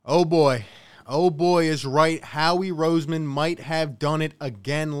Oh boy. Oh boy is right. Howie Roseman might have done it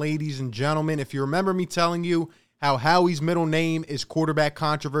again, ladies and gentlemen. If you remember me telling you how Howie's middle name is quarterback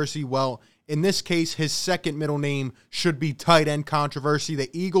controversy, well, in this case, his second middle name should be tight end controversy. The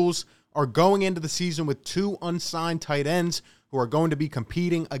Eagles are going into the season with two unsigned tight ends who are going to be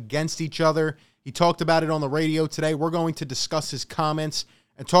competing against each other. He talked about it on the radio today. We're going to discuss his comments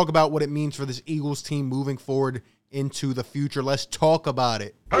and talk about what it means for this Eagles team moving forward into the future. Let's talk about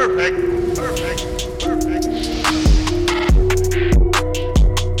it. Perfect.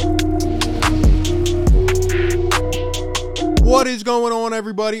 What is going on,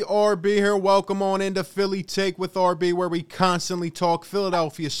 everybody? RB here. Welcome on into Philly Take with RB, where we constantly talk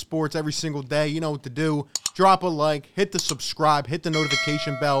Philadelphia sports every single day. You know what to do. Drop a like, hit the subscribe, hit the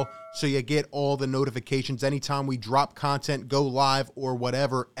notification bell so you get all the notifications anytime we drop content, go live, or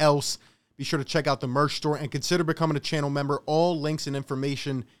whatever else. Be sure to check out the merch store and consider becoming a channel member. All links and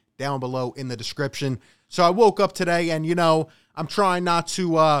information down below in the description. So I woke up today and, I'm trying not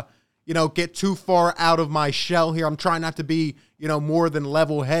to, get too far out of my shell here. I'm trying not to be, more than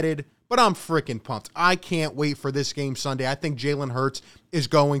level-headed, but I'm freaking pumped. I can't wait for this game Sunday. I think Jalen Hurts is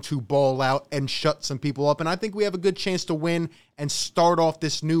going to ball out and shut some people up, and I think we have a good chance to win and start off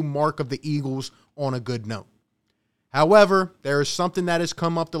this new mark of the Eagles on a good note. However, there is something that has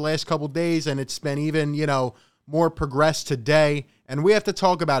come up the last couple days, and it's been even, more progressed today, and we have to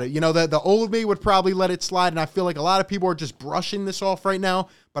talk about it. The old me would probably let it slide, and I feel like a lot of people are just brushing this off right now,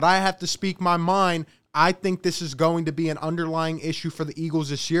 but I have to speak my mind. I think this is going to be an underlying issue for the Eagles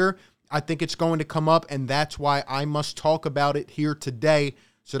this year. I think it's going to come up, and that's why I must talk about it here today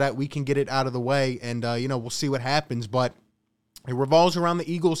so that we can get it out of the way, and, we'll see what happens, but it revolves around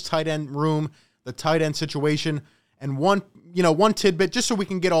the Eagles tight end room, the tight end situation, and one tidbit, just so we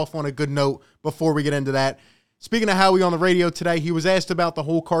can get off on a good note before we get into that. Speaking of Howie on the radio today, he was asked about the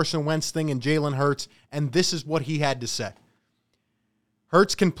whole Carson Wentz thing and Jalen Hurts, and this is what he had to say.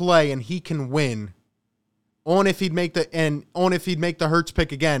 Hurts can play and he can win. On if he'd make the Hurts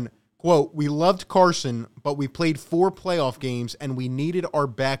pick again. Quote, "We loved Carson, but we played 4 playoff games and we needed our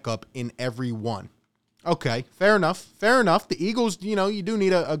backup in every one." Okay, fair enough. The Eagles, you do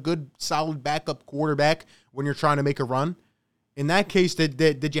need a good, solid backup quarterback when you're trying to make a run. In that case,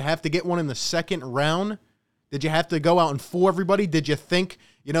 did you have to get one in the second round? Did you have to go out and fool everybody? Did you think,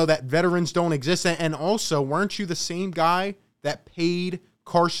 that veterans don't exist? And also, weren't you the same guy that paid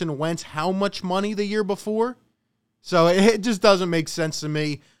Carson Wentz how much money the year before? So it just doesn't make sense to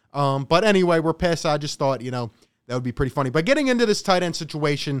me. But anyway, we're past that. I just thought, that would be pretty funny. But getting into this tight end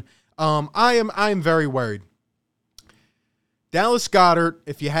situation, I am very worried. Dallas Goedert,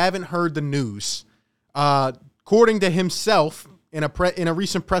 if you haven't heard the news, according to himself, in a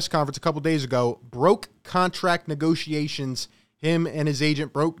recent press conference a couple days ago, broke contract negotiations. Him and his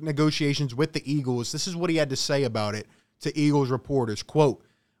agent broke negotiations with the Eagles. This is what he had to say about it to Eagles reporters. Quote,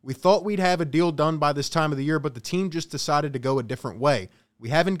 "We thought we'd have a deal done by this time of the year, but the team just decided to go a different way. We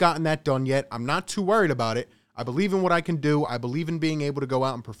haven't gotten that done yet. I'm not too worried about it. I believe in what I can do. I believe in being able to go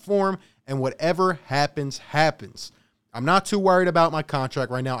out and perform, and whatever happens, happens. I'm not too worried about my contract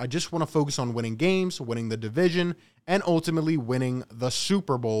right now. I just want to focus on winning games, winning the division, and ultimately winning the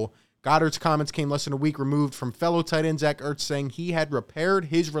Super Bowl." Goddard's comments came less than a week removed from fellow tight end Zach Ertz saying he had repaired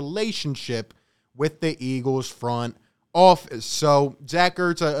his relationship with the Eagles front office. So Zach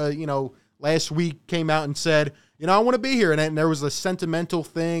Ertz, last week came out and said, I want to be here. And there was a sentimental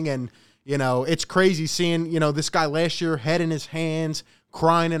thing, and, it's crazy seeing, this guy last year, head in his hands,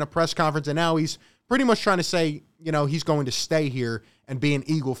 crying in a press conference, and now he's pretty much trying to say, he's going to stay here and be an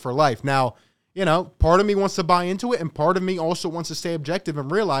Eagle for life. Now, part of me wants to buy into it, and part of me also wants to stay objective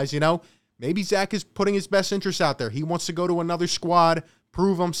and realize, maybe Zach is putting his best interests out there. He wants to go to another squad,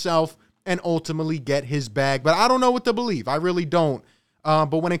 prove himself, and ultimately get his bag. But I don't know what to believe. I really don't.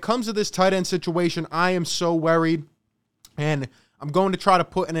 But when it comes to this tight end situation, I am so worried, and I'm going to try to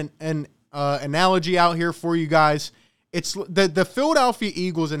put an analogy out here for you guys. It's the Philadelphia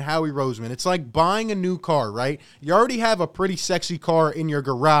Eagles and Howie Roseman. It's like buying a new car, right? You already have a pretty sexy car in your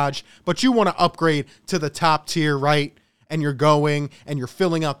garage, but you want to upgrade to the top tier, right? And you're going and you're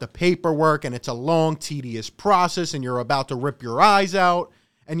filling out the paperwork, and it's a long, tedious process, and you're about to rip your eyes out,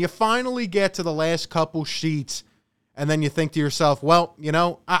 and you finally get to the last couple sheets, and then you think to yourself, well,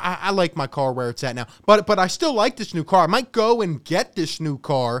 I like my car where it's at now, but I still like this new car. I might go and get this new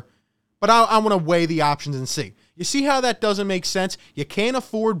car, but I want to weigh the options and see. You see how that doesn't make sense? You can't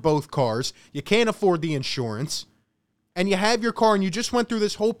afford both cars. You can't afford the insurance. And you have your car, and you just went through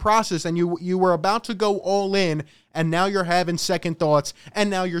this whole process, and you were about to go all in, and now you're having second thoughts, and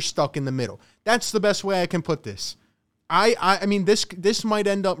now you're stuck in the middle. That's the best way I can put this. I mean, this might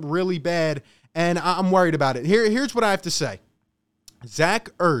end up really bad, and I'm worried about it. Here's what I have to say. Zach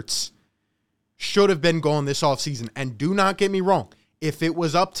Ertz should have been gone this offseason, and do not get me wrong. If it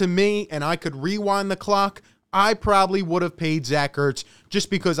was up to me and I could rewind the clock, I probably would have paid Zach Ertz just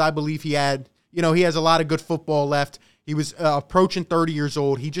because I believe he has a lot of good football left. He was approaching 30 years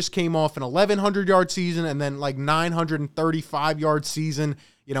old. He just came off an 1,100-yard season and then like 935-yard season,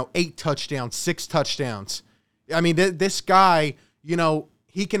 8 touchdowns, 6 touchdowns. I mean, this guy,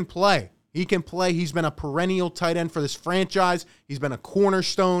 he can play. He can play. He's been a perennial tight end for this franchise. He's been a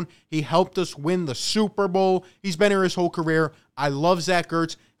cornerstone. He helped us win the Super Bowl. He's been here his whole career. I love Zach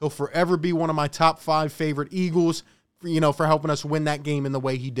Ertz. He'll forever be one of my top 5 favorite Eagles, for helping us win that game in the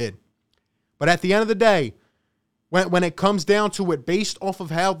way he did. But at the end of the day, when it comes down to it, based off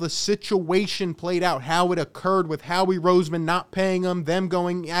of how the situation played out, how it occurred with Howie Roseman not paying him, them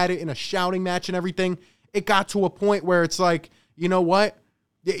going at it in a shouting match and everything, it got to a point where it's like, you know what?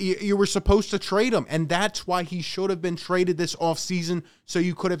 You were supposed to trade him, and that's why he should have been traded this offseason, so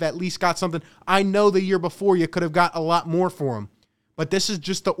you could have at least got something. I know the year before you could have got a lot more for him, but this is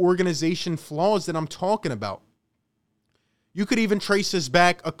just the organization flaws that I'm talking about. You could even trace this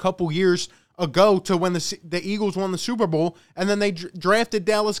back a couple years ago to when the Eagles won the Super Bowl, and then they drafted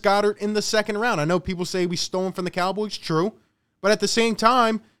Dallas Goedert in the second round. I know people say we stole him from the Cowboys, true, but at the same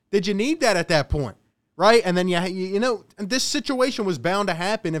time, did you need that at that point? Right? And then, this situation was bound to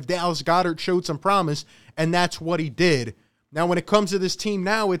happen if Dallas Goedert showed some promise, and that's what he did. Now, when it comes to this team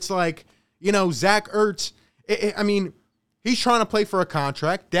now, it's like, Zach Ertz, he's trying to play for a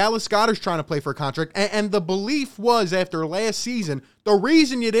contract. Dallas Goedert's trying to play for a contract. And the belief was after last season, the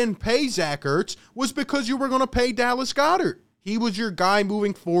reason you didn't pay Zach Ertz was because you were going to pay Dallas Goedert. He was your guy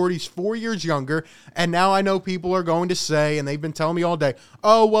moving forward. He's 4 years younger. And now I know people are going to say, and they've been telling me all day,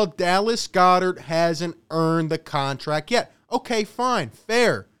 oh, well, Dallas Goedert hasn't earned the contract yet. Okay, fine,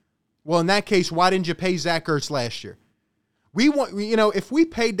 fair. Well, in that case, why didn't you pay Zach Ertz last year? We want, if we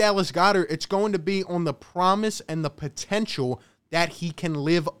pay Dallas Goedert, it's going to be on the promise and the potential that he can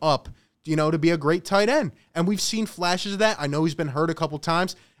live up, to be a great tight end. And we've seen flashes of that. I know he's been hurt a couple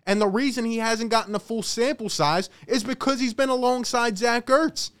times. And the reason he hasn't gotten a full sample size is because he's been alongside Zach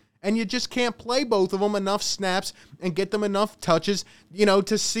Ertz. And you just can't play both of them enough snaps and get them enough touches,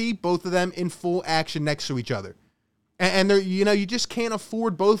 to see both of them in full action next to each other. And they're, you just can't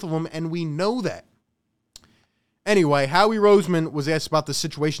afford both of them, and we know that. Anyway, Howie Roseman was asked about the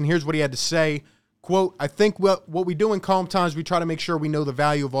situation. Here's what he had to say. Quote, I think what we do in calm times, we try to make sure we know the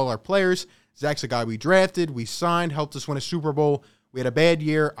value of all our players. Zach's a guy we drafted, we signed, helped us win a Super Bowl. We had a bad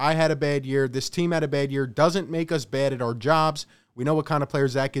year. I had a bad year. This team had a bad year. Doesn't make us bad at our jobs. We know what kind of player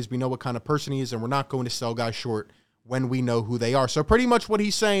Zach is. We know what kind of person he is, and we're not going to sell guys short when we know who they are. So pretty much what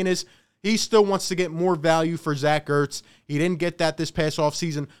he's saying is he still wants to get more value for Zach Ertz. He didn't get that this past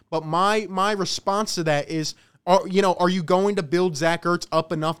offseason. But my response to that is, are you going to build Zach Ertz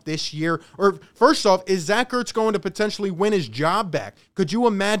up enough this year? Or first off, is Zach Ertz going to potentially win his job back? Could you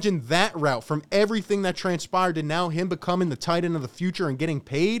imagine that route from everything that transpired to now him becoming the tight end of the future and getting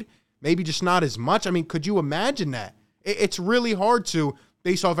paid? Maybe just not as much. I mean, could you imagine that? It's really hard to,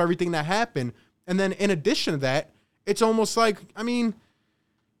 based off everything that happened. And then in addition to that, it's almost like,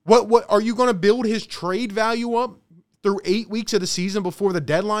 what are you going to build his trade value up through 8 weeks of the season before the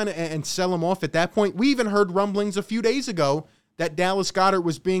deadline and sell him off at that point? We even heard rumblings a few days ago that Dallas Goedert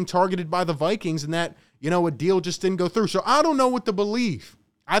was being targeted by the Vikings and that, a deal just didn't go through. So I don't know what to believe.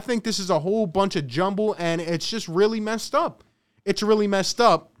 I think this is a whole bunch of jumble, and it's just really messed up. It's really messed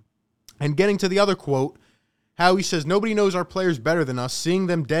up. And getting to the other quote, Howie says, nobody knows our players better than us, seeing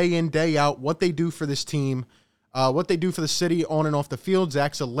them day in, day out, what they do for this team, what they do for the city on and off the field.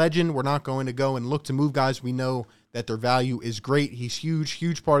 Zach's a legend. We're not going to go and look to move guys. We know that their value is great. He's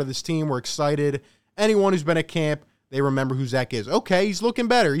huge part of this team. We're excited. Anyone who's been at camp, they remember who Zach is. Okay, he's looking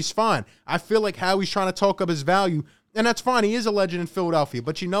better. He's fine. I feel like Howie's trying to talk up his value, and that's fine. He is a legend in Philadelphia.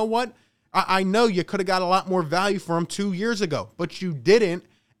 But you know what? I know you could have got a lot more value for him 2 years ago, but you didn't.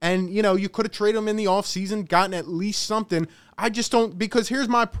 And, you could have traded him in the offseason, gotten at least something. I just don't, because here's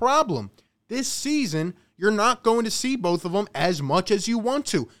my problem. This season, you're not going to see both of them as much as you want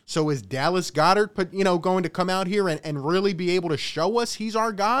to. So is Dallas Goedert, going to come out here and really be able to show us he's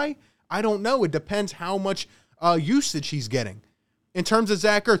our guy? I don't know. It depends how much usage he's getting. In terms of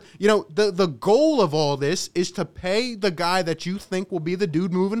Zach Ertz, the goal of all this is to pay the guy that you think will be the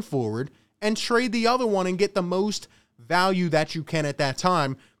dude moving forward and trade the other one and get the most value that you can at that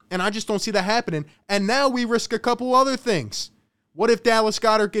time. And I just don't see that happening. And now we risk a couple other things. What if Dallas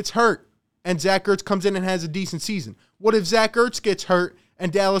Goedert gets hurt and Zach Ertz comes in and has a decent season? What if Zach Ertz gets hurt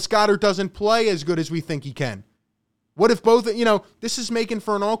and Dallas Goedert doesn't play as good as we think he can? What if both, this is making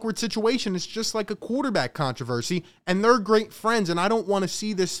for an awkward situation. It's just like a quarterback controversy, and they're great friends, and I don't want to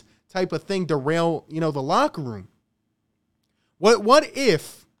see this type of thing derail, the locker room. What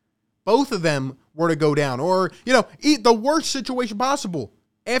if both of them were to go down? Or, the worst situation possible.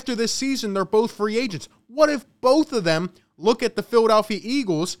 After this season, they're both free agents. What if both of them look at the Philadelphia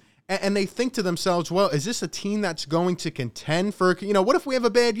Eagles and they think to themselves, well, is this a team that's going to contend for, what if we have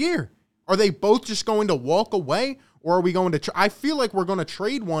a bad year? Are they both just going to walk away? Or are we going to I feel like we're going to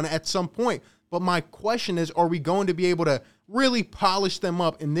trade one at some point. But my question is, are we going to be able to really polish them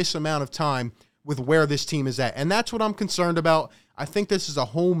up in this amount of time with where this team is at? And that's what I'm concerned about. I think this is a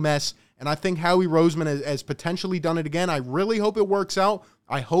whole mess. And I think Howie Roseman has potentially done it again. I really hope it works out.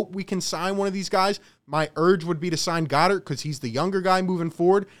 I hope we can sign one of these guys. My urge would be to sign Goddard because he's the younger guy moving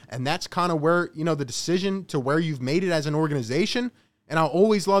forward. And that's kind of where, the decision to where you've made it as an organization. And I'll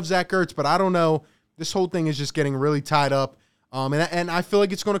always love Zach Ertz, but I don't know. This whole thing is just getting really tied up. And I feel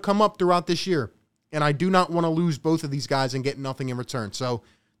like it's going to come up throughout this year. And I do not want to lose both of these guys and get nothing in return. So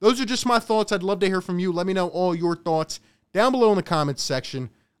those are just my thoughts. I'd love to hear from you. Let me know all your thoughts down below in the comments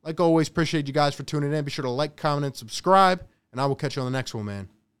section. Like always, appreciate you guys for tuning in. Be sure to like, comment, and subscribe. And I will catch you on the next one, man.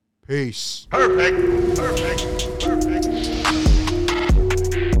 Peace. Perfect.